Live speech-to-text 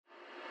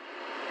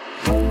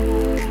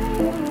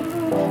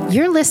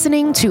You're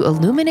listening to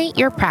Illuminate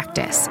Your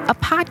Practice, a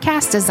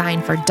podcast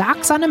designed for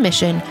docs on a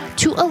mission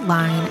to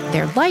align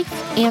their life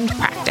and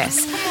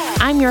practice.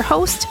 I'm your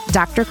host,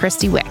 Dr.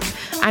 Christy Wick.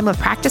 I'm a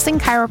practicing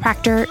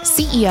chiropractor,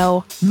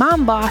 CEO,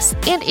 mom boss,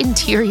 and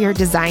interior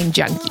design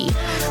junkie.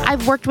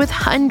 I've worked with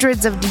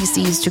hundreds of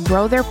DCs to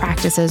grow their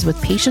practices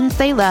with patients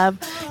they love,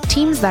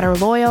 teams that are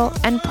loyal,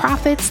 and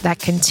profits that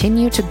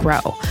continue to grow.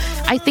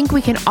 I think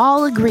we can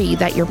all agree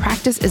that your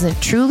practice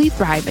isn't truly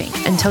thriving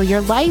until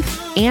your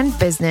life and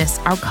business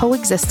are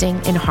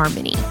coexisting in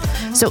harmony.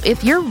 So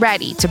if you're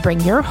ready to bring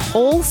your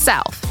whole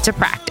self to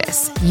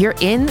practice, you're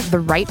in the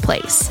right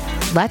place.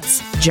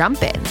 Let's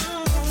jump in.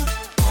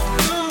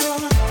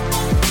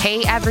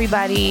 Hey,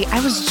 everybody.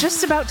 I was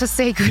just about to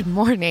say good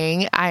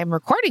morning. I'm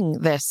recording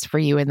this for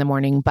you in the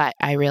morning, but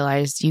I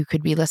realized you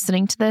could be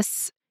listening to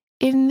this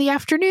in the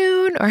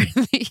afternoon or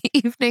in the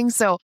evening.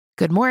 So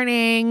good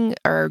morning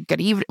or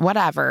good evening,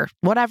 whatever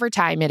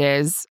time it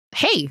is.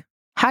 Hey,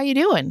 how you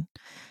doing?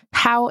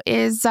 How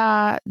is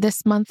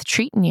this month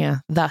treating you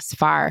thus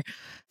far?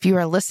 If you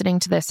are listening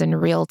to this in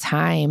real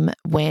time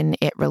when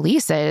it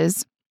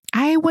releases,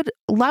 I would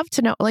love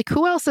to know, like,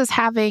 who else is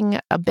having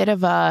a bit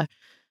of a,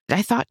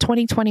 I thought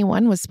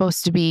 2021 was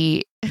supposed to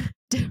be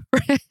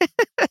different.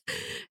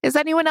 Is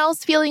anyone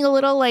else feeling a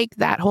little like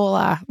that whole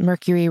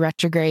Mercury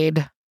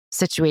retrograde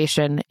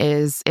situation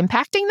is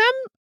impacting them?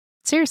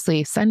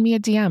 Seriously, send me a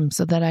DM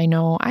so that I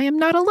know I am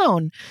not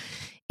alone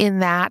in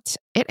that.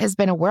 It has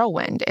been a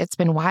whirlwind. It's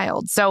been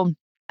wild. So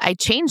I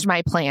changed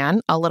my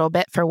plan a little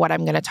bit for what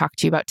I'm going to talk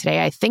to you about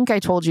today. I think I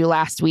told you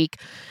last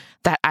week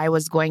that I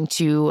was going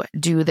to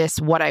do this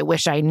What I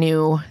Wish I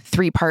Knew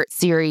 3-part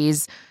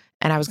series,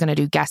 and I was going to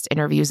do guest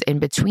interviews in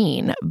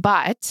between.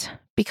 But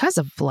because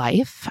of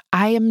life,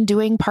 I am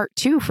doing part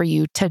 2 for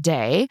you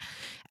today.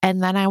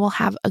 And then I will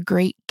have a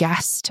great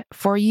guest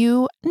for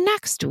you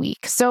next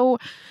week. So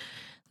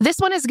this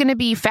one is going to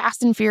be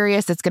fast and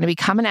furious. It's going to be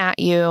coming at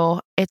you.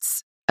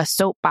 It's a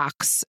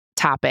soapbox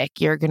topic.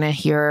 You're going to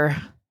hear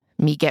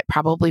me get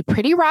probably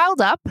pretty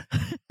riled up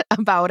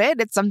about it.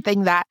 It's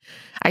something that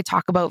I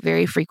talk about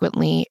very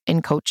frequently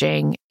in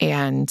coaching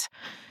and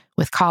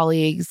with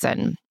colleagues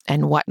and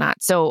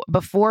whatnot. So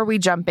before we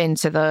jump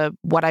into the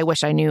What I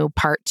Wish I Knew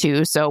part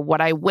 2, so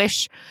what I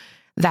wish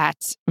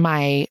that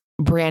my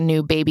brand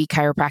new baby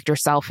chiropractor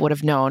self would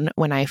have known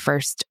when I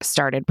first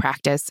started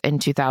practice in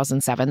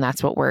 2007,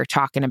 that's what we're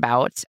talking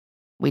about.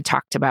 We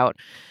talked about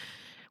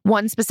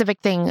one specific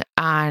thing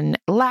on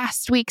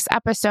last week's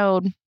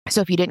episode. So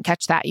if you didn't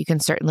catch that, you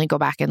can certainly go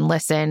back and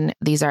listen.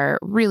 These are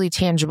really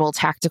tangible,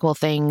 tactical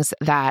things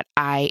that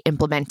I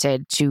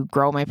implemented to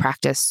grow my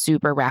practice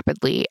super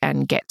rapidly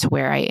and get to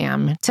where I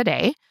am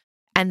today.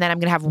 And then I'm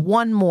going to have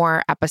one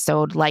more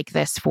episode like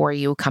this for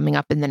you coming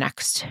up in the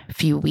next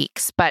few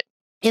weeks. But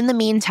in the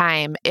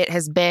meantime, it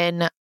has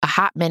been a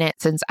hot minute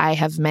since I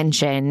have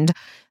mentioned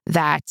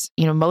that,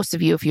 most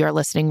of you, if you are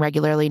listening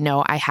regularly,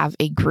 know I have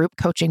a group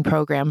coaching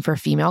program for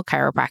female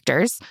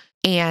chiropractors.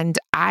 And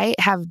I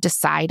have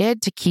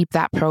decided to keep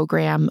that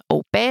program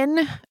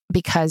open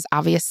because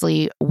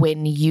obviously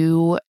when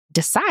you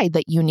decide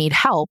that you need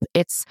help,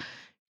 it's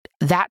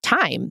that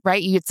time,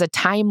 right? It's a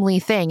timely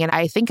thing. And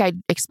I think I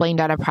explained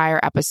on a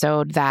prior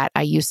episode that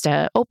I used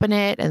to open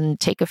it and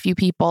take a few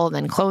people and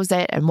then close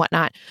it and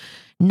whatnot.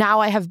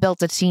 Now I have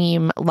built a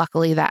team,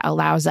 luckily, that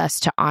allows us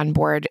to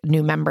onboard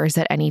new members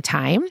at any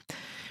time.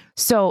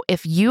 So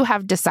if you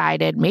have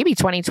decided maybe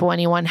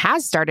 2021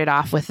 has started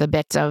off with a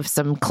bit of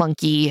some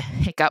clunky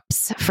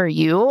hiccups for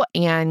you,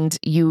 and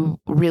you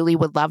really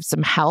would love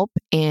some help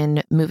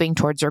in moving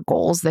towards your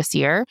goals this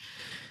year,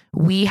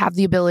 we have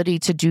the ability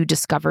to do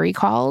discovery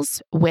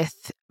calls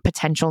with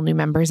potential new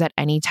members at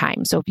any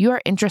time. So if you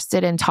are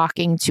interested in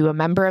talking to a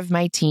member of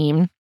my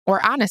team,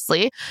 or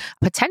honestly,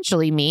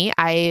 potentially me,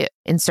 I,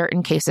 in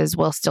certain cases,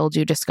 will still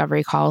do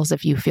discovery calls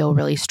if you feel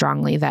really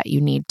strongly that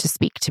you need to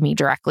speak to me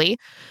directly.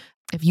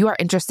 If you are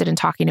interested in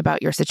talking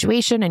about your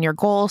situation and your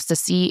goals to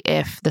see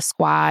if the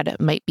squad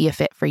might be a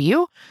fit for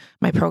you,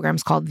 my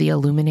program's called the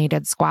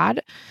Illuminated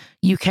Squad.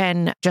 You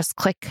can just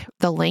click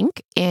the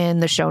link in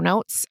the show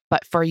notes.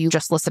 But for you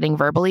just listening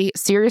verbally,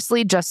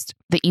 seriously, just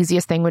the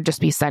easiest thing would just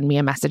be send me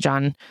a message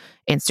on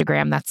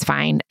Instagram. That's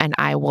fine. And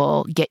I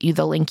will get you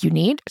the link you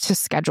need to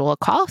schedule a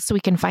call so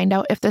we can find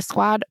out if the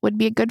squad would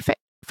be a good fit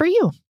for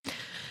you.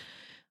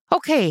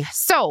 Okay,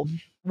 so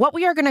what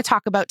we are going to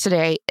talk about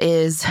today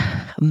is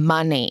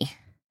money.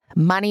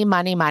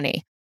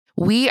 Money.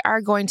 We are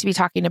going to be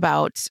talking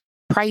about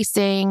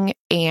pricing,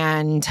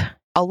 and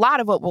a lot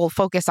of what we'll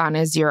focus on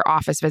is your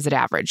office visit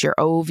average, your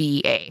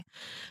OVA.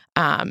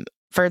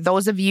 For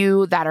those of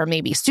you that are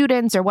maybe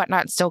students or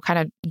whatnot, still kind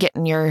of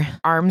getting your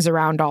arms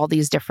around all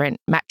these different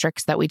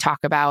metrics that we talk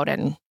about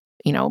and,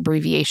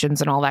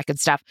 abbreviations and all that good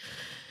stuff.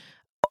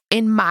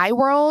 In my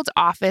world,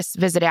 office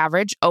visit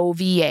average,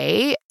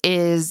 OVA,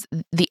 is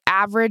the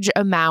average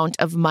amount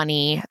of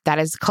money that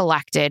is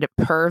collected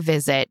per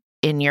visit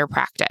in your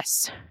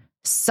practice.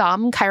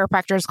 Some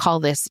chiropractors call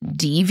this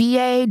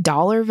DVA,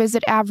 dollar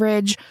visit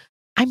average.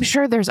 I'm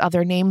sure there's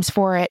other names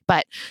for it,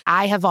 but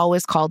I have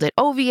always called it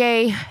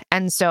OVA.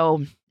 And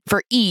so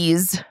for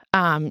ease,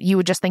 you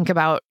would just think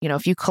about,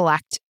 if you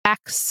collect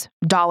X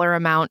dollar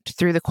amount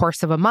through the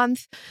course of a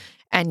month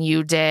and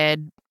you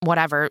did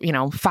whatever,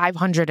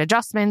 500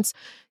 adjustments,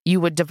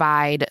 you would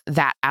divide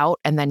that out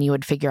and then you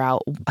would figure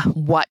out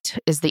what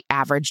is the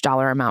average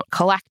dollar amount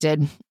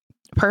collected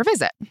per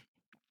visit.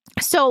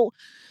 So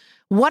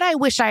what I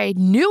wish I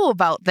knew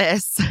about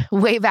this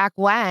way back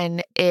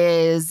when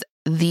is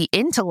the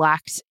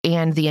intellect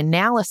and the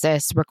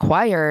analysis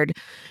required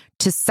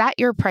to set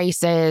your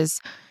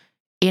prices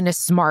in a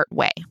smart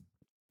way.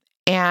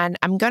 And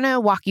I'm going to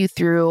walk you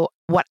through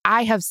what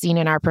I have seen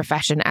in our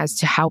profession as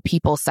to how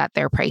people set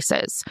their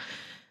prices.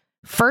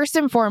 First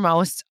and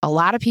foremost, a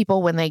lot of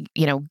people, when they,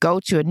 go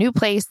to a new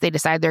place, they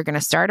decide they're going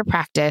to start a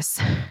practice.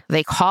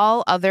 They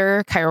call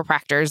other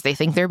chiropractors. They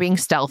think they're being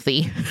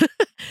stealthy.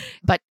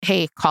 But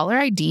hey, caller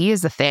ID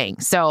is a thing.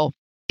 So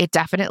it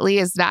definitely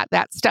is not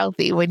that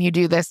stealthy when you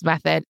do this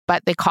method,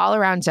 but they call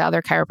around to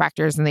other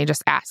chiropractors and they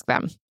just ask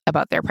them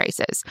about their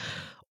prices.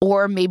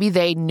 Or maybe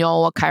they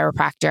know a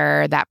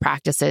chiropractor that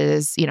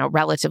practices,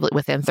 relatively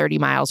within 30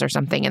 miles or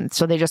something. And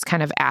so they just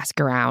kind of ask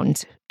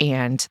around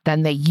and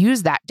then they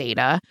use that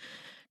data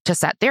to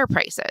set their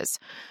prices.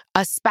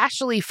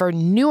 Especially for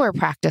newer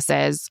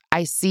practices,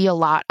 I see a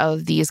lot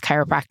of these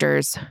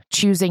chiropractors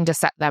choosing to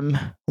set them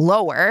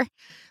lower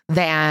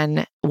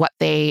than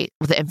the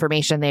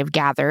information they've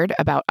gathered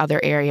about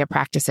other area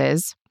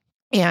practices.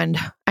 And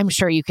I'm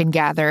sure you can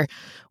gather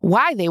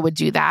why they would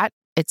do that.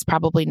 It's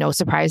probably no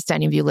surprise to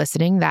any of you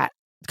listening that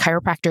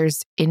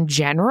chiropractors in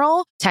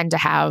general tend to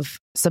have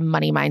some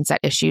money mindset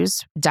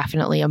issues.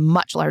 Definitely a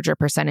much larger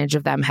percentage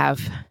of them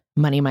have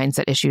money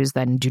mindset issues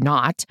than do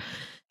not.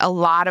 A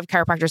lot of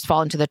chiropractors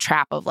fall into the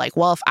trap of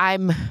if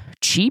I'm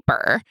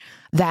cheaper,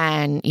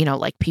 then,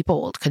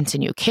 people will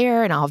continue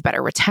care and I'll have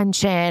better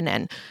retention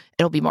and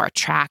it'll be more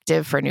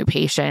attractive for new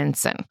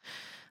patients and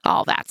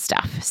all that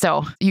stuff.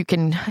 So you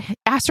can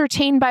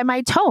ascertain by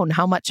my tone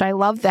how much I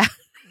love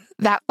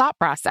that thought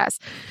process.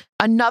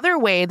 Another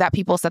way that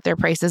people set their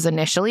prices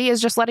initially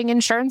is just letting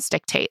insurance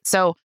dictate.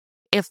 So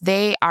if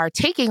they are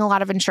taking a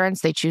lot of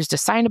insurance, they choose to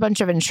sign a bunch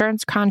of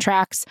insurance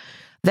contracts,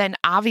 then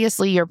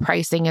obviously your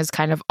pricing is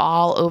kind of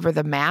all over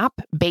the map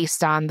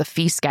based on the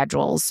fee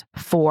schedules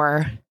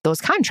for those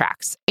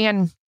contracts.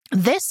 And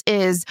this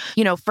is,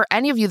 for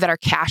any of you that are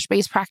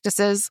cash-based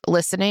practices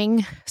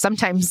listening,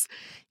 sometimes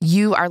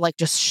you are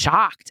just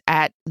shocked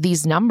at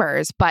these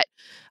numbers. But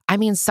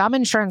some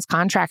insurance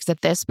contracts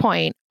at this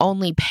point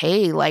only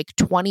pay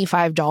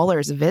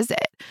 $25 a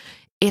visit.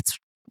 It's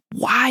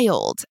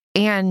wild.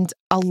 And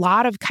a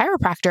lot of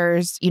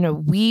chiropractors,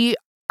 we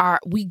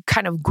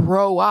kind of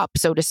grow up,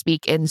 so to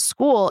speak, in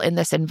school in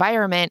this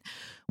environment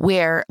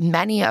where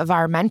many of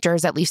our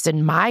mentors, at least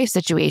in my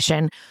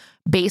situation,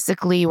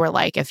 basically were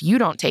if you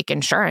don't take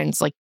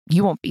insurance,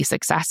 you won't be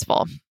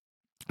successful,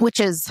 which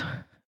is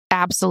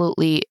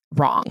absolutely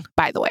wrong,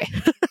 by the way.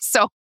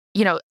 So,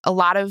 a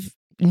lot of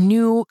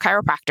new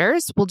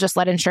chiropractors will just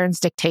let insurance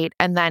dictate,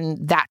 and then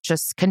that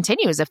just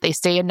continues. If they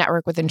stay in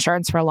network with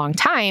insurance for a long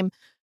time,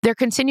 they're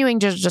continuing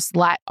to just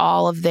let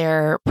all of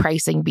their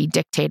pricing be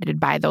dictated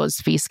by those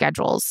fee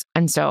schedules.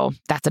 And so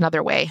that's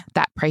another way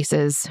that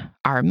prices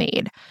are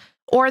made.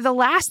 Or the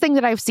last thing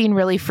that I've seen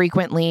really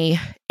frequently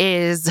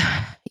is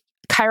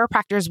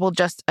chiropractors will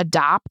just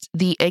adopt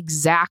the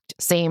exact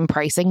same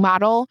pricing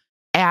model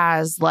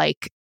as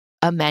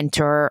a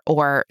mentor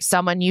or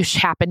someone you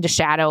happen to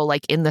shadow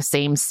in the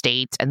same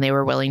state and they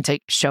were willing to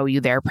show you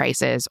their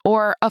prices,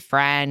 or a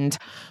friend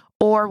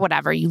or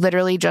whatever. You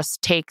literally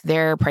just take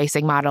their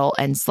pricing model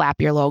and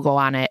slap your logo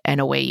on it and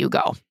away you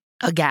go.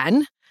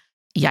 Again,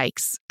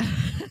 yikes.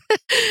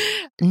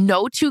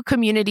 No two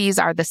communities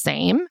are the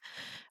same.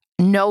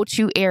 No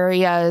two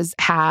areas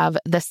have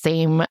the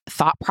same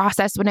thought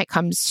process when it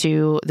comes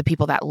to the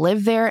people that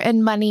live there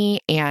and money,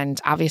 and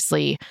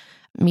obviously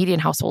median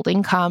household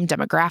income,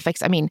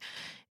 demographics.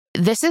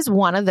 This is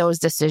one of those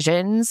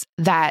decisions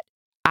that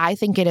I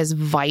think it is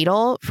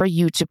vital for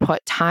you to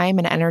put time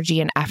and energy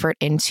and effort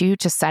into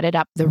to set it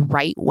up the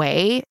right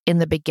way in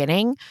the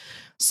beginning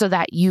so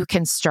that you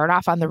can start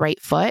off on the right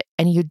foot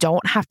and you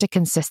don't have to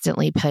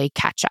consistently play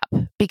catch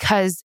up.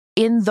 Because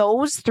in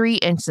those three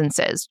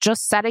instances,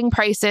 just setting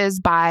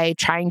prices by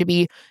trying to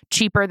be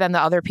cheaper than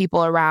the other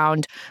people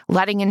around,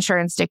 letting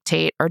insurance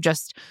dictate, or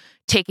just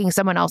taking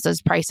someone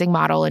else's pricing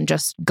model and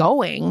just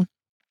going,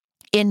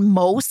 in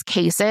most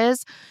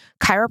cases,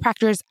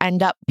 chiropractors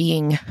end up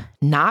being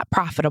not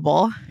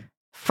profitable,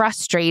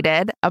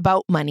 frustrated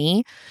about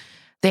money.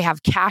 They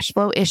have cash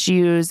flow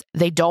issues.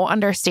 They don't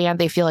understand.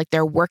 They feel like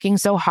they're working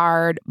so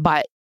hard,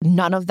 but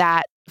none of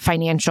that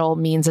financial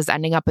means is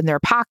ending up in their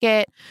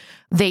pocket.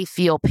 They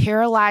feel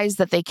paralyzed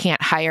that they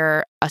can't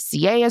hire a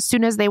CA as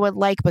soon as they would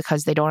like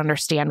because they don't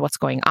understand what's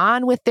going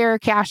on with their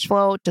cash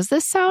flow. Does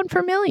this sound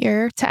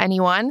familiar to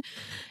anyone?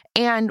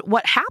 And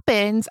what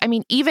happens,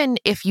 even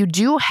if you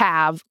do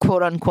have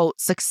quote unquote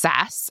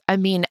success,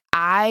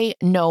 I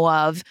know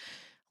of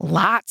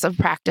lots of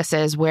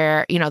practices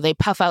where, they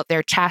puff out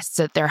their chests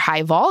at their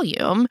high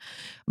volume,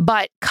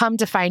 but come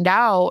to find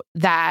out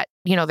that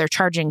they're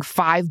charging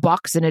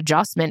 $5 an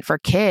adjustment for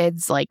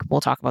kids. Like,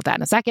 we'll talk about that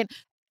in a second.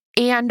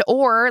 And,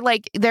 or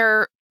like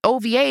their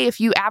OVA, if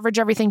you average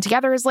everything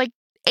together, is like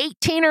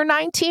 $18 or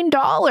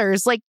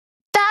 $19. Like,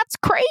 that's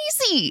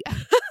crazy.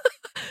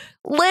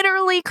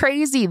 Literally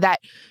crazy that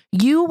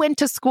you went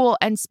to school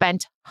and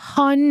spent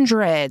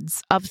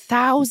hundreds of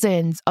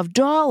thousands of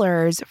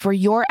dollars for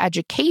your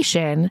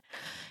education,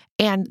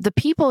 and the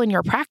people in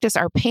your practice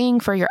are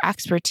paying for your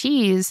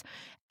expertise.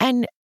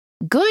 And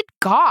good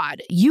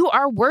God, you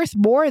are worth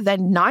more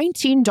than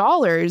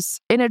 $19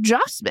 in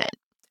adjustment.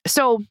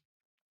 So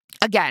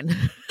again,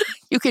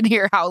 you can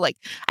hear how like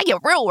I get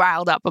real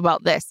riled up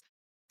about this.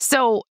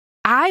 So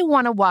I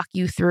want to walk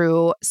you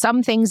through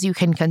some things you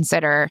can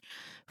consider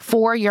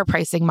for your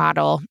pricing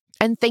model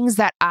and things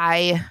that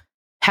I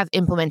have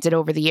implemented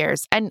over the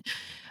years. And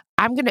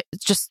I'm going to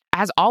just,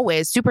 as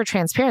always, super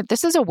transparent.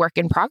 This is a work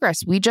in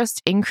progress. We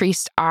just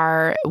increased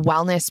our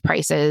wellness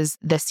prices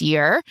this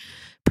year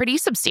pretty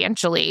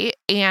substantially.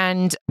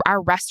 And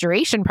our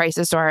restoration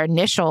prices, so our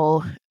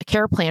initial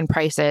care plan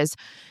prices,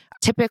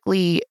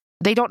 typically,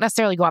 they don't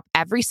necessarily go up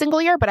every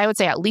single year, but I would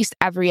say at least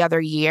every other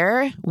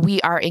year,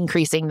 we are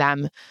increasing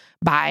them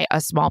by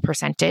a small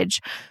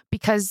percentage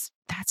because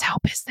that's how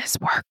business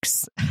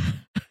works.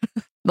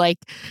 Like,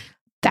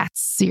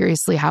 that's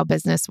seriously how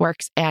business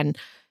works. And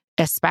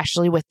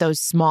especially with those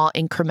small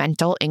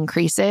incremental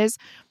increases,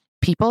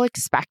 people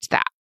expect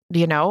that.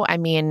 I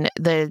mean,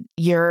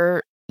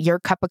 your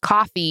cup of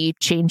coffee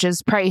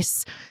changes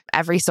price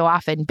every so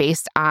often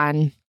based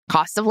on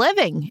cost of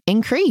living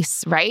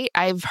increase, right?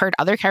 I've heard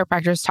other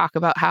chiropractors talk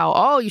about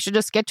how, you should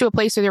just get to a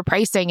place with your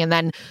pricing and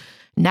then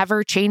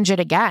never change it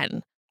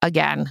again.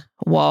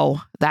 Whoa,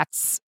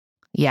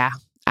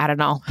 I don't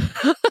know.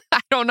 I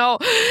don't know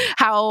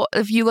how,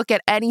 if you look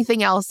at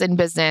anything else in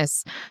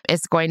business,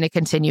 it's going to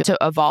continue to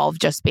evolve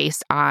just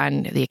based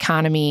on the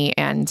economy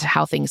and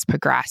how things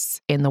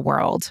progress in the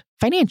world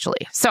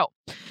financially. So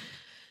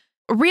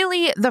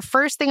really, the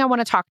first thing I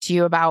want to talk to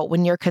you about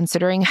when you're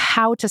considering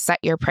how to set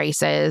your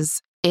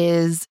prices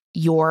is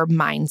your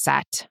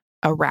mindset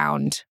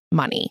around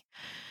money.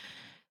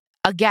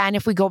 Again,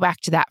 if we go back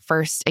to that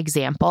first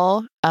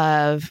example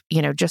of,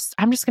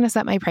 I'm just going to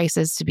set my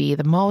prices to be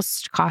the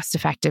most cost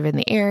effective in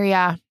the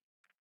area,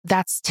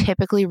 that's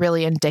typically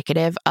really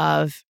indicative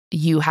of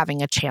you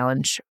having a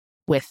challenge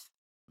with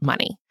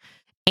money.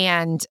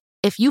 And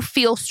if you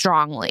feel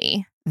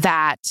strongly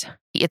that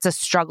it's a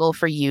struggle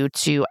for you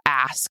to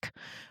ask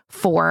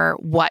for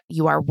what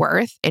you are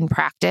worth in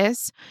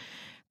practice,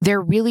 there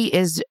really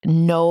is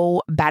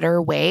no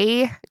better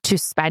way to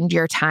spend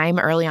your time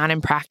early on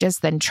in practice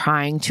than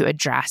trying to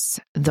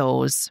address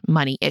those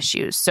money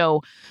issues.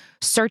 So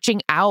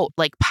searching out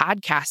like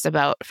podcasts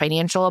about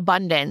financial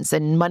abundance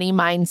and money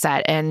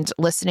mindset and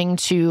listening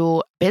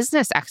to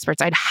business experts,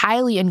 I'd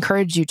highly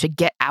encourage you to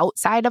get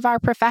outside of our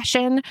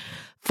profession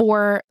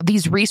for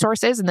these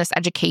resources and this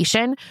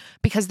education,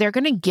 because they're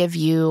going to give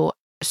you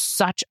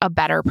such a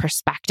better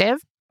perspective.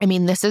 I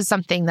mean, this is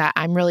something that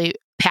I'm really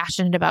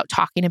passionate about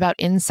talking about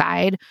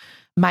inside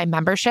my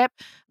membership.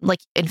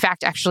 Like, in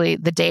fact, actually,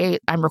 the day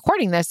I'm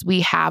recording this,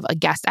 we have a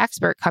guest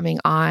expert coming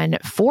on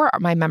for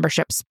my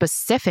membership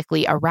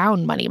specifically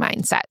around money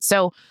mindset.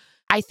 So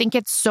I think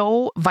it's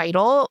so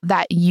vital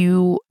that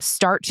you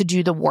start to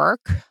do the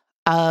work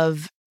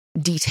of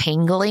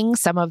detangling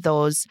some of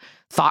those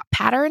thought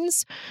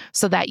patterns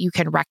so that you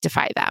can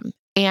rectify them.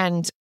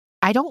 And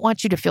I don't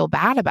want you to feel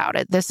bad about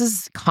it. This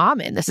is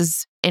common.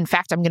 In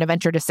fact, I'm going to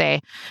venture to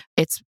say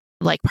it's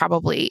like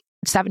probably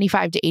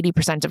 75 to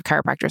 80% of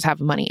chiropractors have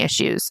money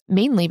issues,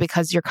 mainly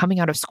because you're coming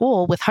out of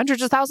school with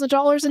hundreds of thousands of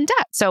dollars in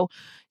debt. So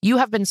you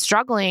have been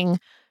struggling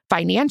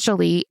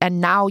financially, and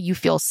now you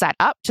feel set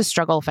up to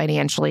struggle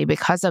financially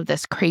because of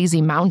this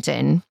crazy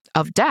mountain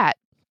of debt.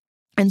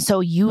 And so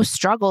you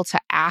struggle to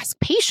ask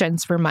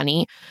patients for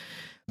money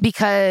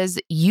because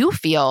you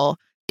feel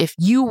if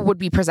you would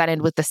be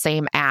presented with the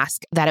same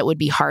ask, that it would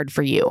be hard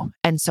for you.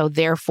 And so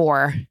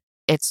therefore,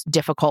 it's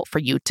difficult for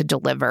you to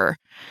deliver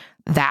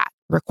that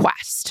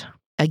request.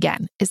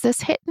 Again, is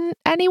this hitting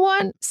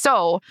anyone?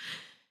 So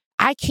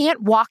I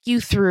can't walk you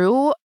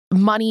through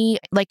money.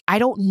 Like, I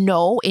don't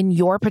know in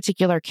your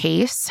particular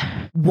case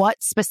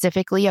what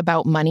specifically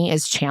about money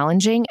is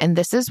challenging. And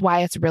this is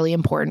why it's really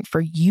important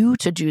for you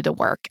to do the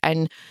work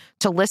and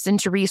to listen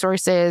to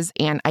resources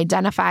and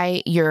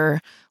identify your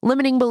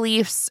limiting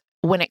beliefs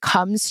when it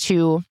comes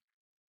to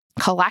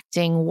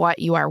collecting what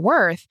you are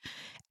worth.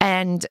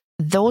 And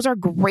those are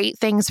great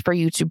things for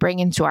you to bring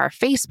into our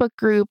Facebook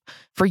group,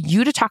 for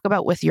you to talk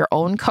about with your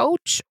own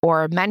coach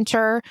or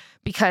mentor,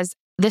 because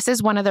this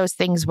is one of those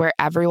things where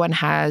everyone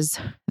has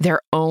their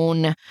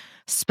own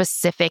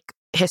specific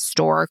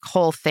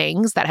historical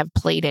things that have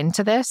played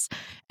into this.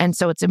 And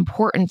so it's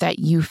important that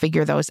you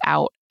figure those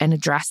out and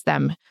address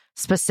them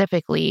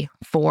specifically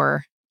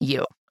for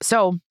you.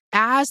 So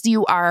as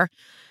you are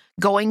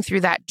going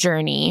through that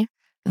journey,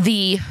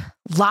 the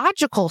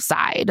logical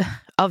side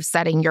of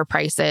setting your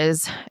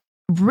prices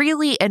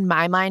really, in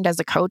my mind as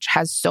a coach,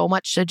 has so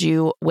much to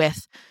do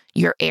with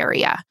your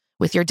area,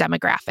 with your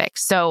demographics.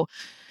 So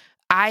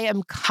I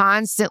am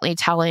constantly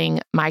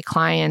telling my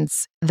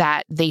clients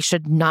that they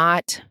should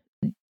not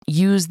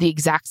use the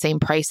exact same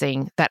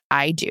pricing that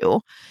I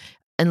do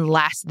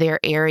unless their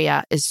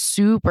area is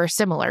super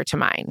similar to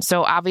mine.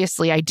 So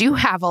obviously, I do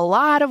have a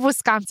lot of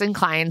Wisconsin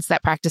clients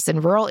that practice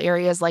in rural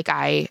areas like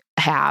I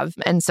have,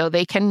 and so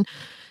they can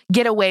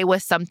get away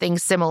with something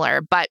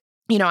similar. But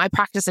I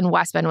practice in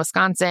West Bend,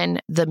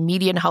 Wisconsin. The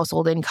median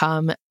household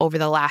income over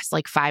the last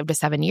 5 to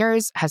 7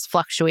 years has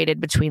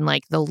fluctuated between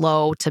the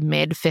low to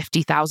mid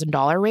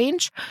 $50,000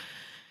 range.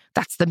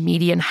 That's the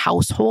median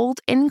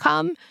household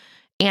income.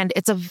 And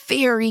it's a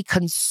very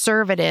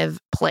conservative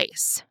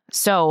place.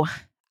 So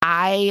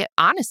I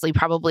honestly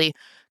probably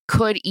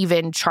could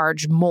even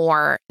charge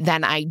more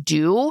than I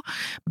do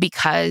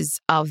because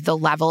of the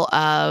level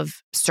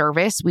of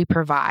service we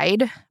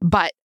provide.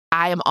 But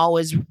I am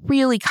always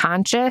really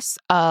conscious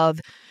of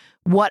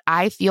what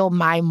I feel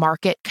my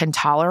market can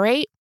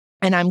tolerate.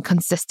 And I'm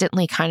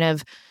consistently kind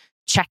of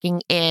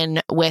checking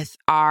in with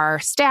our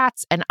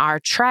stats and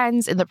our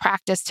trends in the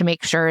practice to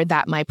make sure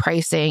that my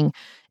pricing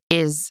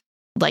is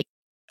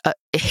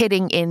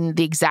hitting in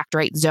the exact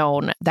right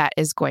zone that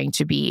is going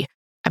to be,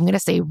 I'm going to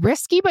say,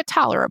 risky but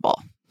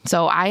tolerable.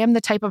 So I am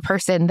the type of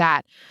person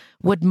that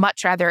would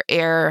much rather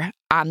err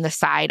on the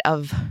side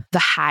of the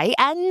high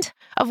end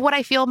of what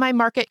I feel my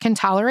market can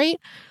tolerate,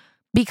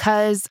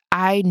 because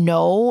I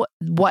know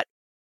what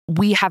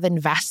we have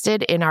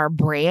invested in our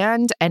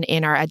brand and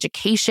in our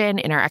education,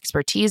 in our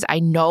expertise. I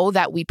know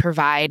that we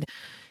provide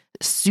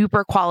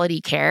super quality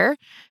care.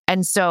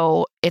 And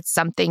so it's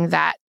something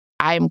that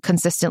I'm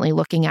consistently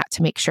looking at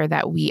to make sure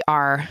that we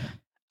are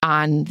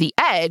on the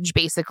edge,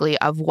 basically,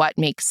 of what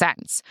makes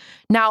sense.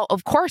 Now,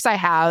 of course, I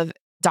have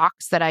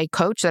docs that I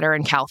coach that are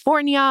in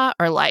California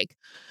or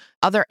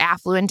other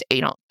affluent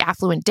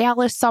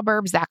Dallas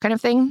suburbs, that kind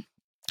of thing,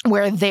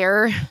 where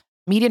their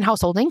median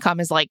household income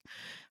is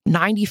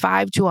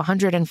 $95,000 to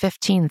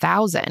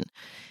 $115,000.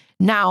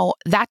 Now,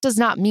 that does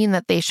not mean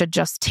that they should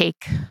just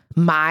take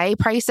my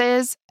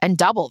prices and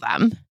double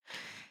them.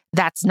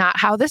 That's not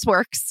how this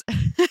works.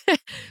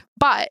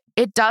 But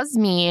it does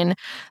mean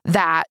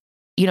that,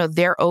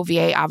 their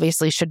OVA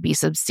obviously should be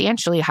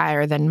substantially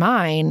higher than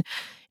mine,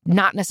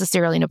 not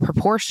necessarily in a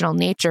proportional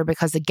nature,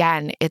 because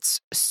again, it's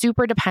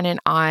super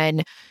dependent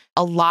on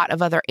a lot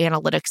of other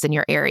analytics in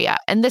your area.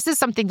 And this is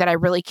something that I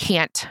really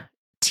can't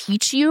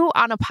teach you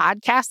on a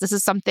podcast. This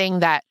is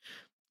something that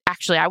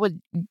actually I would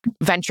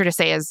venture to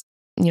say is,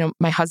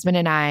 my husband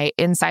and I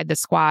inside the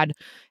squad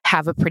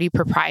have a pretty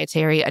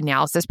proprietary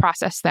analysis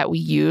process that we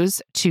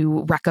use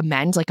to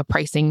recommend a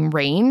pricing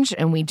range.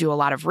 And we do a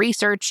lot of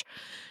research.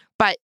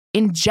 But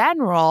in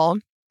general,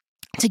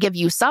 to give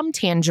you some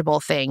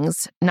tangible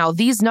things, now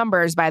these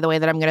numbers, by the way,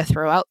 that I'm going to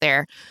throw out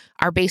there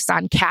are based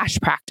on cash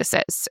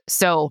practices.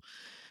 So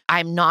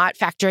I'm not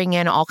factoring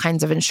in all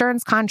kinds of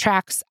insurance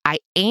contracts. I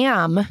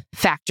am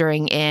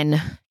factoring in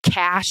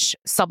cash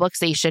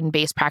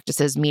subluxation-based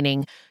practices,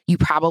 meaning you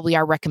probably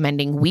are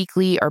recommending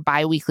weekly or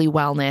biweekly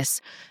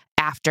wellness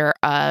after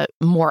a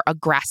more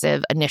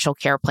aggressive initial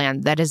care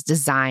plan that is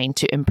designed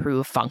to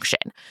improve function.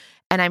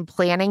 And I'm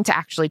planning to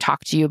actually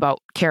talk to you about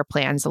care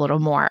plans a little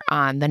more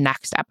on the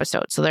next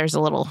episode. So there's a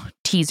little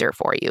teaser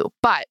for you.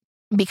 But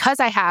because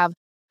I have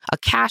a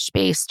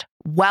cash-based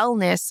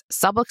wellness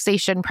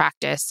subluxation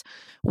practice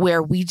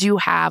where we do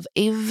have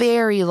a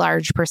very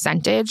large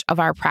percentage of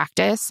our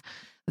practice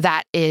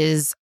that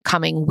is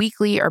coming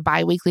weekly or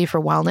biweekly for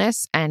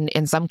wellness, and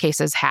in some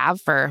cases have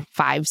for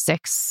 5,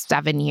 6,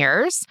 7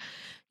 years,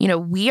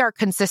 we are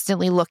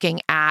consistently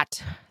looking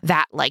at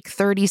that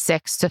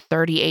 $36 to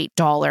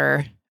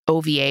 $38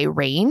 OVA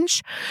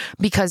range,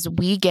 because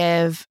we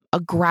give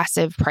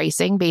aggressive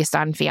pricing based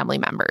on family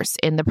members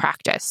in the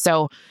practice.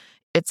 So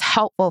it's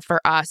helpful for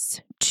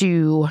us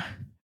to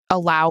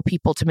allow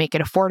people to make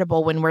it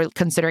affordable when we're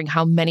considering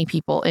how many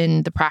people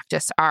in the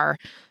practice are,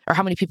 or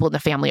how many people in the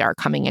family are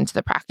coming into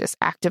the practice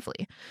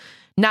actively.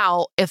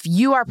 Now, if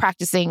you are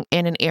practicing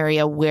in an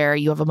area where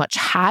you have a much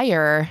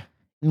higher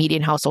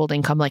median household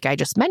income, like I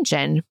just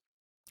mentioned,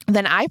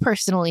 then I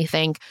personally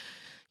think,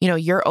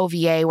 your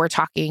OVA, we're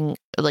talking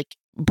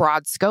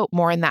broad scope,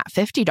 more in that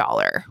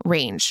 $50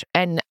 range,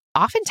 and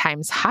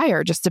oftentimes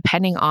higher, just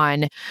depending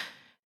on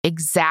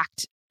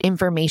exact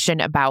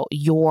information about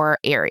your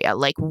area,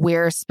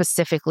 where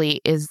specifically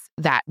is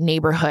that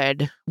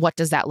neighborhood? What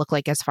does that look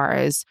like as far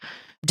as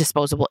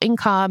disposable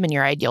income and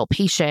your ideal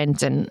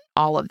patient and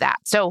all of that?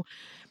 So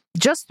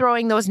just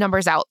throwing those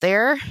numbers out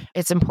there,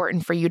 it's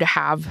important for you to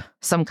have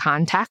some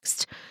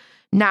context.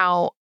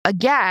 Now,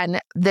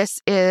 again,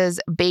 this is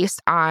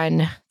based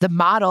on the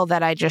model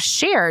that I just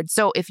shared.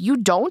 So if you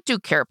don't do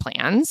care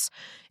plans,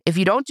 if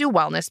you don't do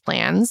wellness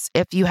plans,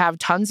 if you have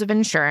tons of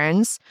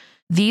insurance,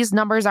 these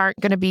numbers aren't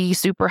going to be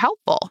super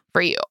helpful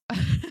for you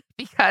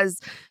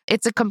because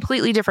it's a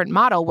completely different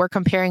model. We're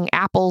comparing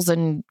apples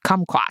and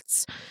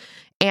kumquats.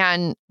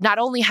 And not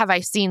only have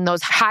I seen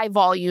those high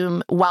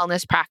volume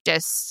wellness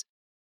practice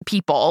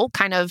people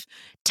kind of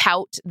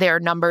tout their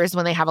numbers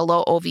when they have a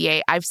low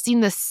OVA, I've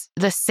seen the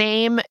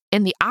same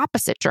in the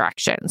opposite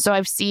direction. So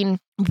I've seen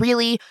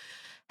really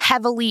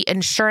heavily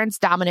insurance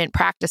dominant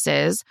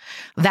practices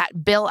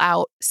that bill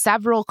out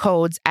several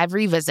codes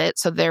every visit.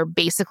 So they're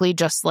basically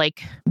just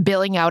like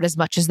billing out as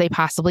much as they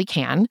possibly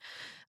can.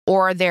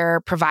 Or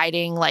they're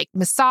providing like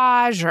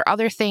massage or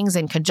other things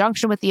in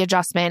conjunction with the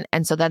adjustment.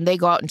 And so then they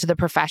go out into the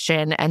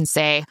profession and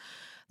say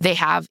they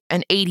have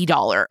an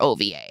 $80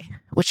 OVA,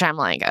 which I'm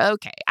like,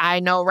 okay, I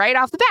know right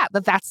off the bat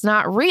that that's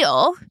not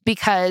real,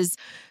 because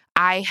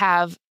I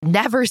have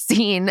never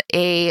seen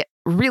an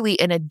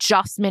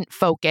adjustment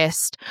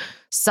focused,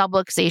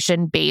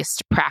 subluxation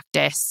based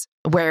practice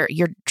where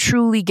you're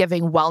truly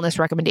giving wellness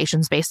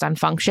recommendations based on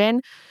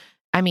function.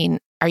 I mean,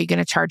 are you going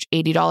to charge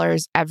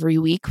 $80 every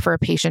week for a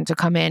patient to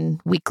come in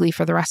weekly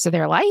for the rest of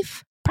their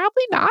life?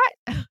 Probably not.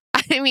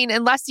 I mean,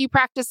 unless you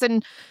practice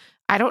in,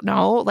 I don't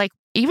know, like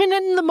even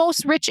in the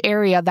most rich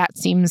area, that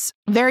seems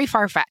very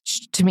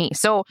far-fetched to me.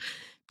 So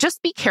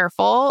just be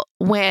careful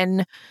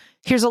when,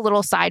 here's a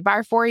little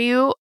sidebar for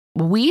you.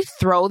 We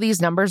throw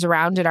these numbers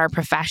around in our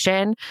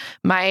profession.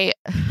 My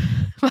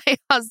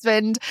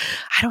husband,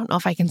 I don't know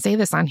if I can say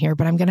this on here,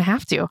 but I'm going to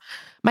have to.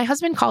 My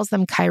husband calls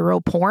them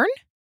chiro porn.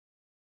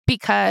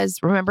 Because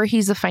remember,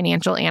 he's a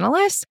financial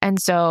analyst. And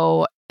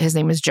so his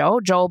name is Joe.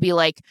 Joe will be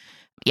like,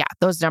 yeah,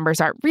 those numbers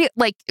aren't real.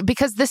 Like,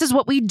 because this is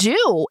what we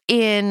do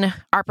in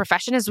our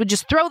profession is we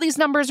just throw these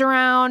numbers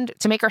around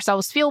to make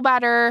ourselves feel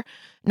better.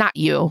 Not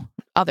you,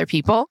 other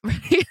people.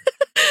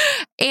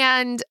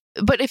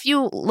 But if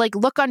you like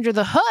look under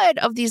the hood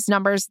of these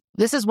numbers,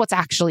 this is what's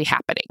actually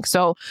happening.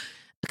 So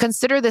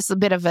consider this a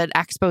bit of an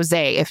expose,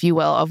 if you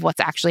will, of what's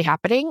actually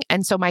happening.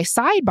 And so my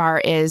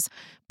sidebar is,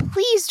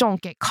 please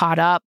don't get caught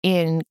up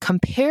in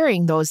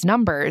comparing those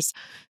numbers.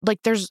 Like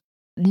there's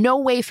no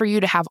way for you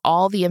to have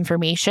all the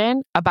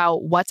information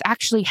about what's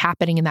actually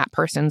happening in that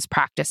person's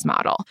practice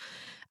model.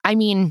 I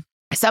mean,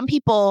 some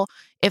people,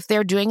 if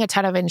they're doing a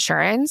ton of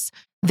insurance,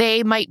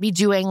 they might be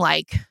doing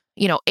like,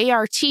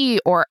 ART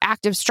or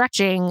active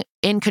stretching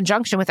in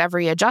conjunction with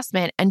every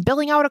adjustment and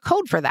billing out a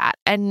code for that.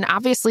 And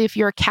obviously, if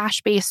you're a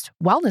cash-based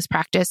wellness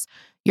practice,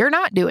 you're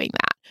not doing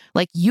that.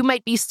 Like you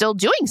might be still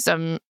doing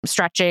some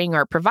stretching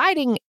or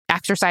providing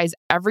exercise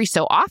every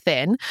so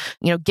often,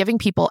 giving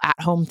people at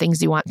home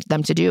things you want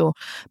them to do.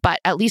 But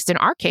at least in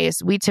our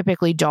case, we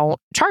typically don't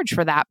charge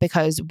for that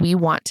because we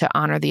want to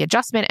honor the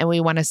adjustment and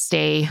we want to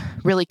stay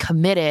really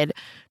committed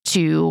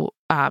to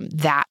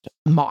that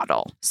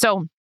model.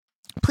 So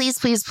please,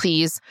 please,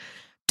 please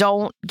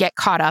don't get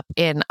caught up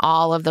in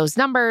all of those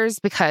numbers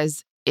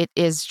because it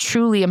is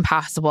truly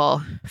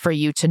impossible for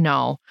you to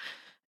know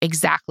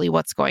exactly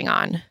what's going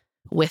on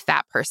with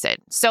that person.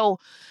 So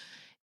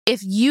if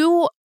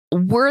you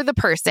were the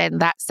person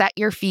that set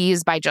your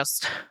fees by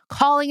just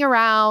calling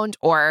around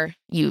or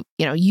you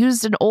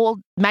used an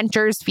old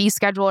mentor's fee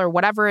schedule or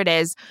whatever it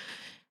is,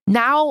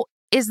 now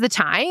is the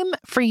time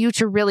for you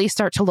to really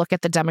start to look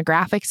at the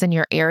demographics in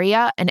your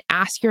area and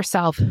ask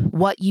yourself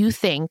what you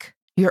think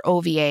your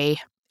OVA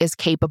is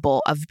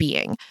capable of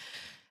being.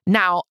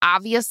 Now,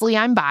 obviously,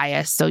 I'm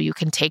biased, so you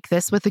can take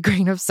this with a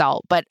grain of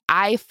salt, but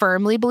I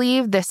firmly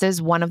believe this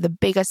is one of the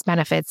biggest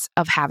benefits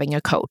of having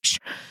a coach.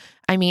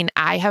 I mean,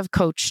 I have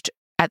coached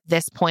at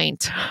this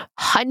point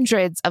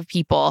hundreds of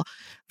people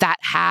that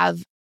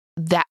have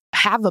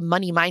a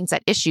money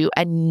mindset issue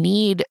and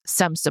need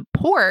some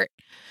support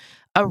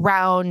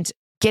around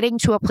getting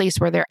to a place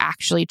where they're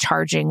actually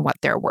charging what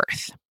they're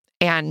worth.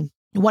 And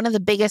one of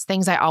the biggest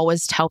things I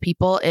always tell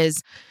people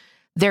is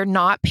they're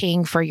not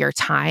paying for your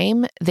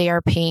time, they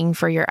are paying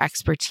for your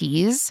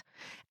expertise.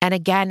 And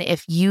again,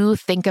 if you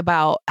think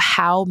about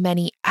how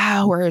many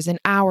hours and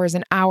hours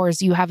and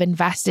hours you have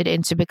invested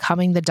into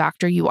becoming the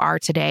doctor you are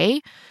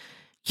today,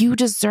 you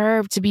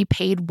deserve to be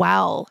paid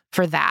well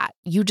for that.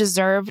 You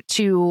deserve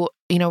to,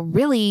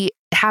 really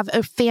have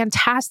a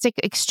fantastic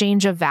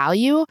exchange of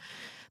value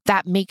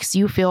that makes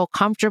you feel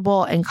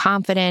comfortable and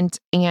confident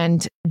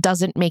and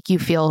doesn't make you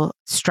feel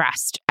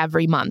stressed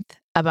every month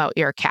about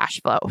your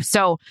cash flow.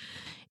 So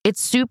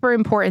it's super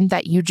important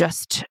that you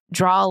just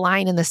draw a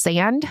line in the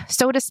sand,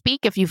 so to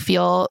speak, if you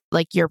feel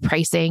like your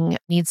pricing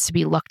needs to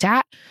be looked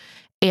at.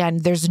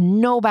 And there's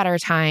no better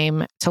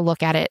time to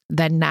look at it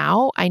than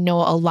now. I know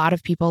a lot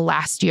of people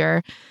last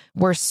year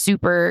were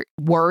super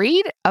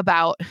worried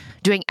about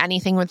doing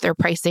anything with their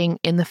pricing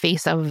in the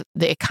face of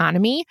the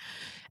economy.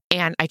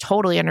 And I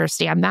totally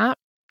understand that.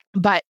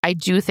 But I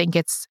do think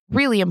it's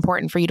really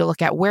important for you to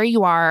look at where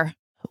you are,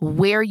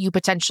 where you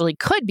potentially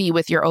could be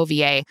with your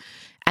OVA.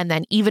 And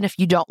then even if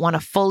you don't want to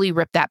fully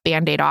rip that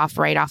Band-Aid off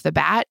right off the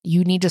bat,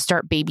 you need to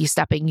start baby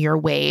stepping your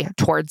way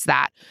towards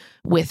that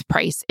with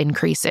price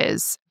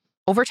increases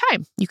over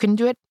time. You can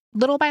do it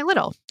little by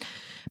little.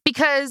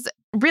 Because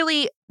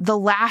really the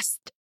last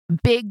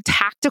big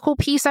tactical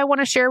piece I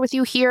want to share with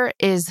you here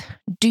is,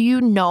 do you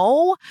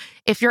know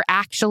if you're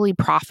actually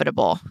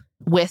profitable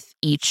with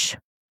each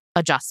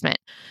adjustment?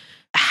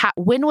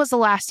 When was the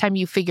last time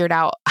you figured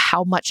out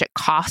how much it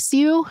costs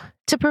you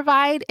to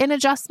provide an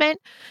adjustment?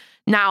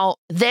 Now,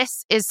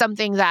 this is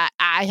something that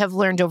I have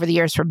learned over the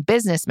years from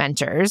business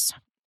mentors,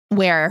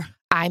 where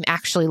I'm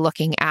actually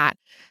looking at,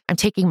 I'm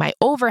taking my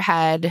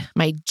overhead,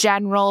 my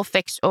general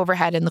fixed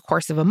overhead in the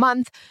course of a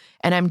month,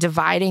 and I'm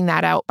dividing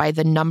that out by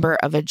the number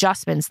of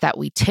adjustments that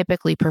we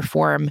typically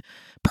perform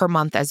per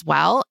month as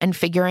well, and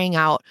figuring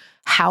out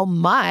how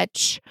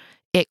much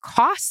it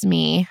costs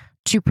me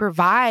to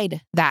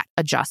provide that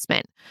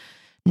adjustment.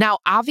 Now,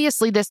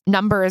 obviously, this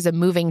number is a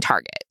moving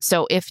target.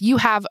 So if you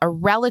have a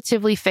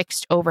relatively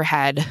fixed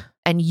overhead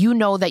and you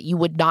know that you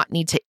would not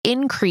need to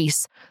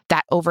increase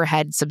that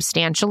overhead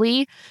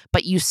substantially,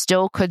 but you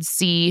still could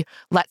see,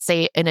 let's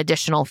say, an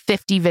additional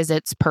 50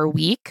 visits per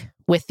week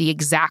with the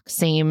exact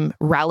same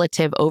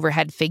relative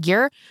overhead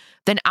figure,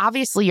 then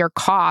obviously your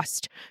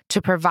cost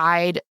to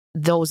provide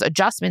those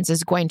adjustments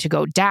is going to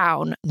go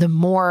down the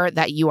more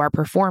that you are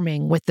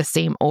performing with the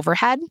same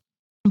overhead.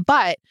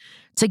 But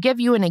to give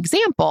you an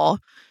example,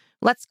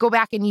 let's go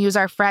back and use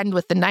our friend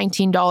with the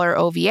 $19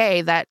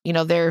 OVA that,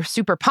 they're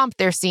super pumped.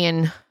 They're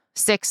seeing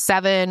 600,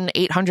 700,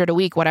 800 a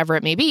week, whatever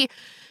it may be.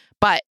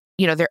 But,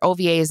 their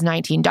OVA is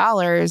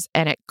 $19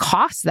 and it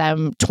costs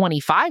them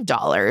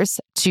 $25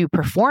 to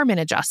perform an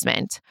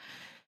adjustment.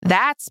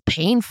 That's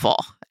painful,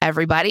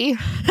 everybody.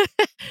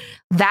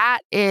 That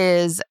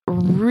is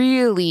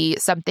really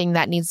something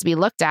that needs to be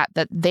looked at,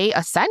 that they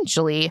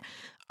essentially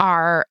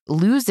are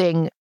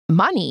losing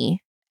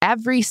money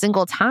every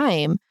single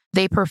time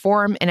they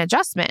perform an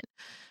adjustment.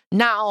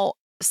 Now,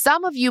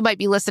 some of you might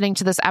be listening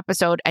to this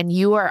episode and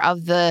you are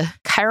of the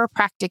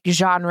chiropractic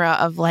genre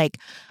of like,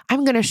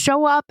 I'm going to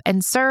show up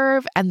and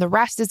serve and the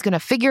rest is going to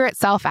figure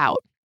itself out.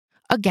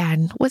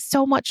 Again, with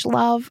so much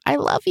love, I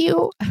love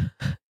you.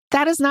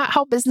 That is not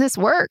how business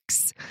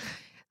works.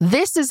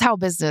 This is how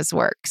business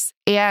works.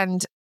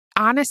 And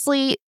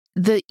honestly,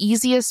 the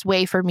easiest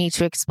way for me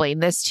to explain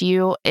this to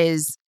you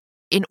is,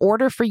 in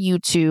order for you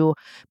to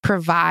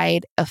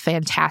provide a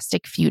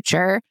fantastic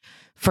future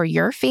for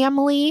your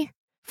family,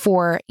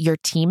 for your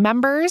team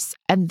members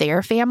and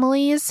their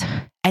families,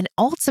 and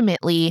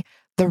ultimately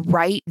the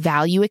right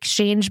value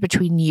exchange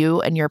between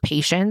you and your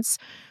patients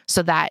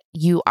so that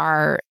you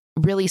are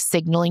really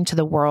signaling to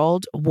the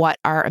world what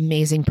our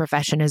amazing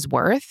profession is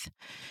worth,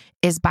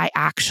 is by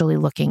actually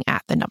looking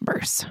at the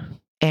numbers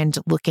and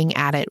looking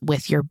at it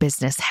with your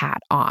business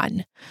hat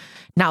on.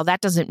 Now,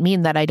 that doesn't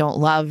mean that I don't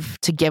love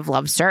to give,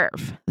 love,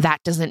 serve.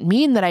 That doesn't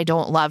mean that I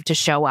don't love to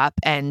show up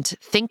and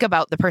think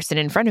about the person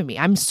in front of me.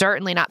 I'm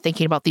certainly not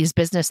thinking about these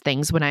business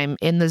things when I'm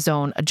in the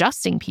zone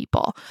adjusting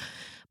people.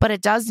 But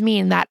it does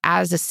mean that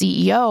as a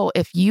CEO,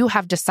 if you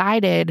have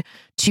decided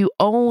to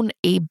own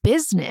a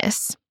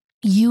business,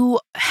 you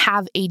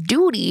have a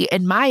duty,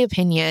 in my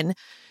opinion,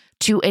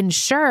 to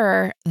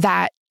ensure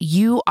that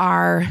you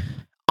are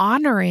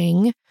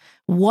honoring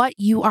what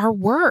you are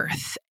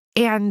worth.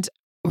 And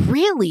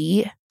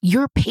really,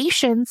 your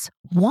patients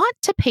want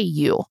to pay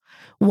you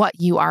what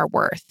you are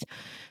worth.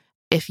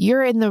 If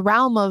you're in the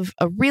realm of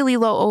a really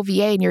low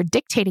OVA and you're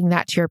dictating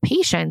that to your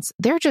patients,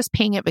 they're just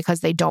paying it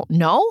because they don't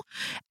know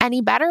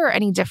any better or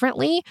any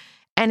differently.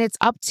 And it's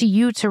up to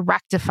you to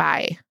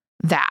rectify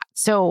that.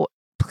 So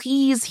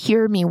please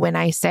hear me when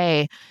I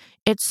say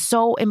it's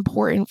so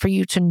important for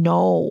you to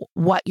know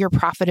what your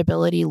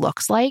profitability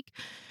looks like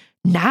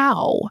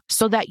now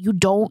so that you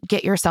don't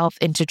get yourself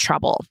into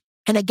trouble.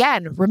 And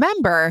again,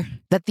 remember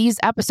that these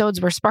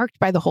episodes were sparked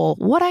by the whole,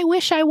 what I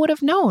wish I would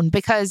have known,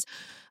 because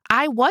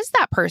I was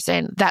that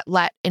person that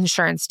let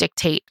insurance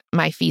dictate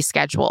my fee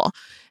schedule.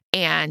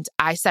 And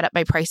I set up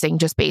my pricing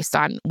just based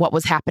on what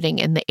was happening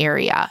in the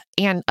area.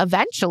 And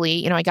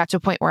eventually, I got to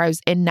a point where I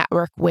was in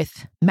network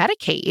with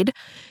Medicaid,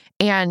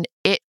 and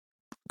it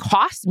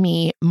cost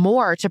me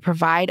more to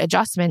provide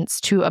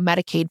adjustments to a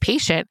Medicaid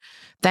patient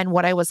than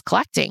what I was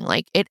collecting.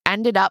 Like, it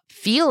ended up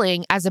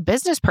feeling as a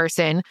business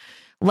person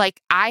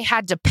like I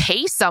had to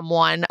pay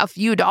someone a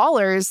few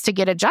dollars to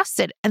get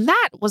adjusted. And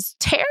that was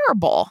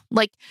terrible.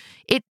 Like,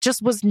 it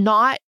just was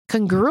not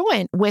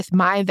congruent with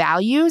my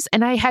values.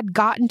 And I had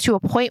gotten to a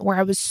point where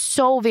I was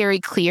so very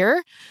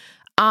clear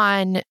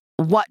on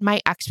what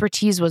my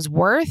expertise was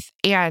worth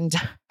and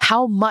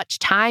how much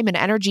time and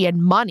energy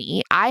and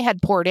money I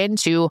had poured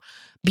into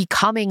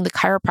becoming the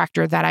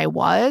chiropractor that I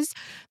was,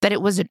 that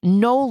it was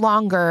no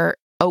longer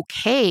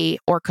okay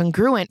or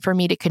congruent for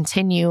me to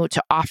continue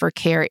to offer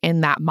care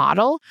in that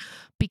model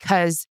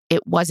because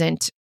it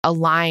wasn't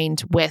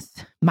aligned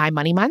with my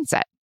money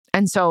mindset.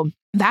 And so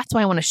that's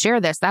why I want to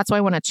share this. That's why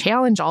I want to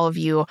challenge all of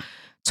you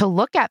to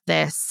look at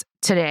this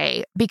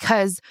today,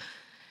 because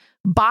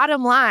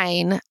bottom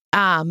line,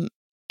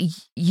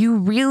 you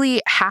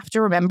really have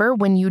to remember,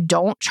 when you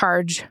don't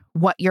charge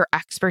what your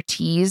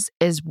expertise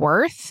is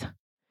worth,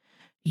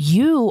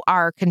 you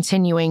are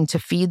continuing to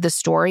feed the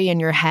story in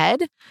your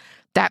head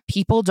that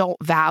people don't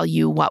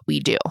value what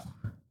we do.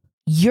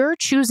 You're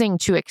choosing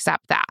to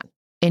accept that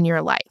in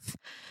your life.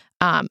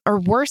 Or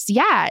worse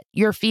yet,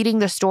 you're feeding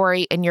the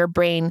story in your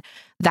brain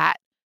that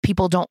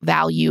people don't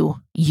value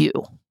you.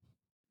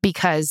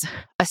 Because,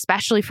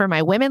 especially for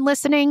my women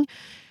listening,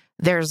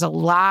 There's a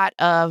lot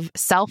of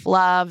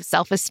self-love,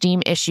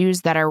 self-esteem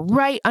issues that are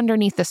right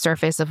underneath the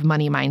surface of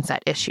money mindset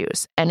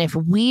issues. And if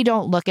we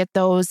don't look at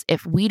those,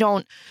 if we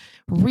don't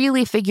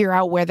really figure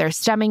out where they're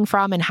stemming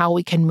from and how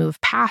we can move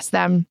past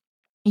them,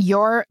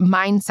 your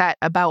mindset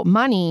about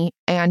money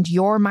and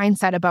your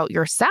mindset about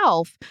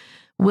yourself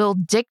will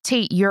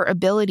dictate your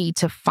ability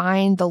to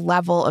find the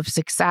level of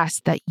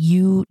success that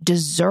you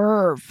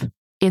deserve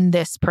in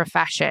this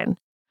profession.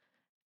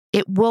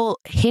 It will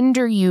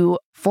hinder you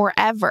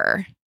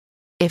forever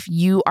if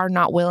you are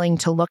not willing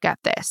to look at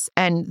this.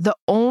 And the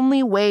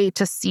only way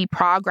to see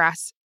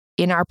progress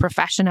in our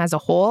profession as a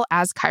whole,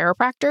 as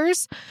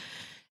chiropractors,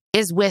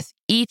 is with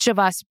each of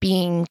us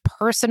being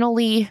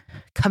personally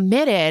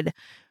committed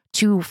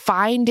to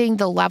finding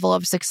the level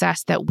of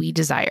success that we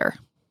desire.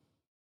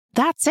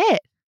 That's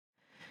it.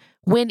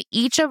 When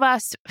each of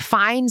us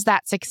finds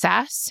that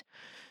success,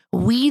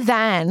 we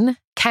then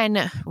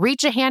can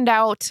reach a hand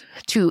out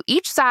to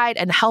each side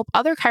and help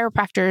other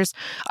chiropractors,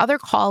 other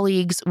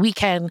colleagues. We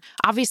can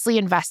obviously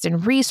invest in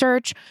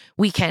research.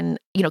 We can,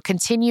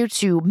 continue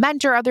to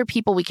mentor other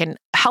people. We can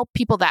help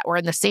people that were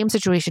in the same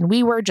situation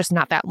we were just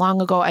not that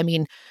long ago. I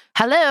mean,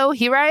 hello,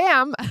 here I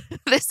am.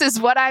 This is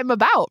what I'm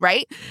about,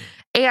 right?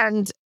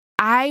 And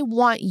I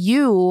want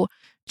you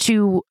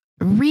to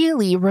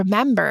really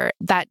remember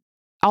that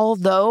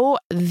although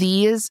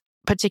these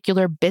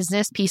particular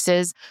business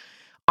pieces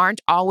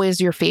aren't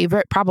always your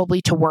favorite probably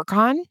to work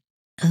on,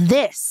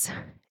 this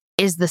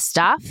is the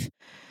stuff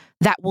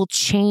that will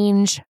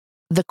change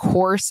the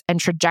course and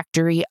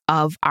trajectory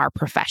of our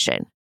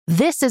profession.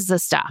 This is the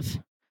stuff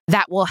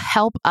that will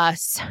help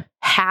us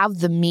have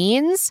the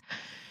means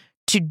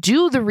to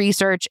do the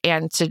research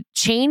and to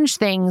change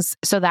things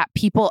so that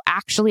people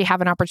actually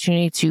have an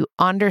opportunity to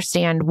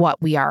understand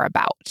what we are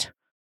about.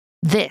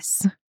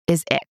 This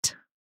is it.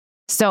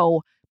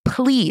 So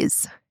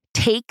please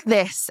take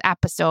this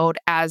episode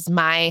as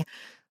my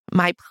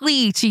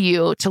plea to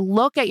you to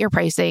look at your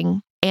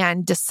pricing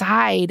and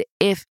decide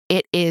if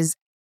it is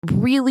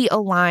really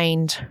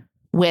aligned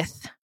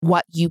with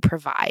what you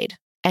provide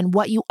and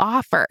what you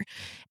offer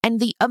and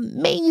the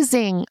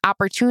amazing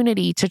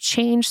opportunity to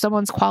change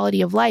someone's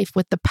quality of life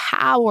with the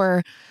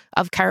power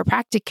of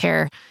chiropractic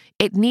care.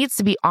 It needs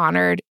to be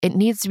honored. It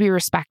needs to be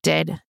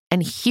respected.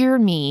 And hear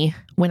me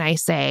when I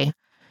say,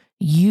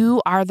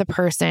 you are the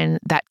person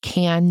that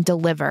can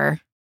deliver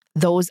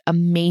those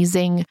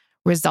amazing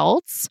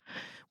results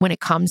when it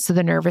comes to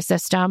the nervous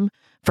system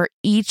for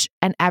each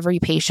and every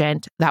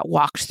patient that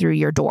walks through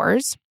your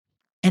doors.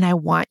 And I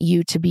want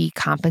you to be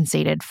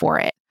compensated for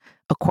it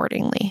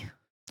accordingly.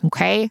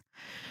 Okay?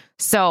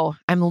 So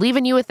I'm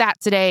leaving you with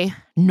that today.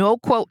 No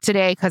quote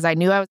today because I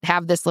knew I would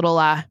have this little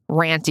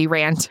ranty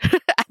rant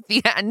at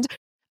the end.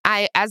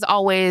 As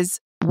always,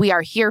 we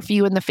are here for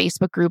you in the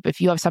Facebook group. If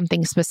you have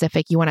something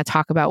specific you want to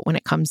talk about when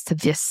it comes to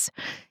this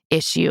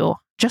issue,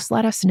 just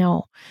let us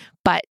know.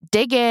 But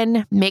dig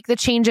in, make the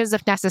changes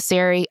if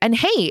necessary. And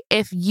hey,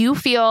 if you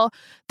feel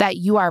that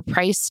you are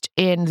priced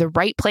in the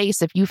right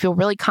place, if you feel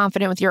really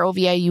confident with your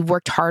OVA, you've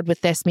worked hard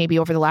with this maybe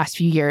over the last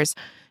few years,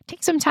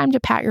 take some time to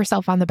pat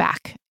yourself on the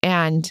back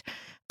and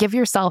give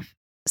yourself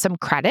some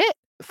credit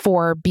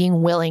for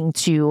being willing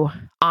to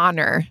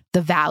honor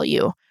the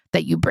value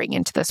that you bring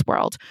into this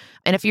world.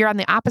 And if you're on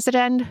the opposite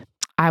end,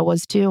 I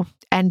was too.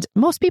 And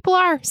most people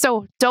are.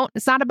 So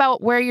it's not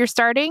about where you're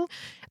starting.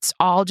 It's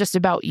all just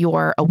about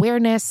your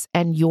awareness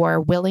and your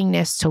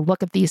willingness to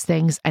look at these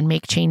things and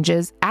make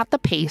changes at the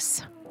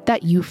pace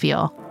that you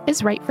feel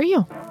is right for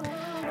you.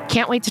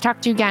 Can't wait to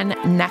talk to you again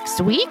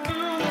next week.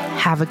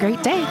 Have a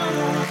great day.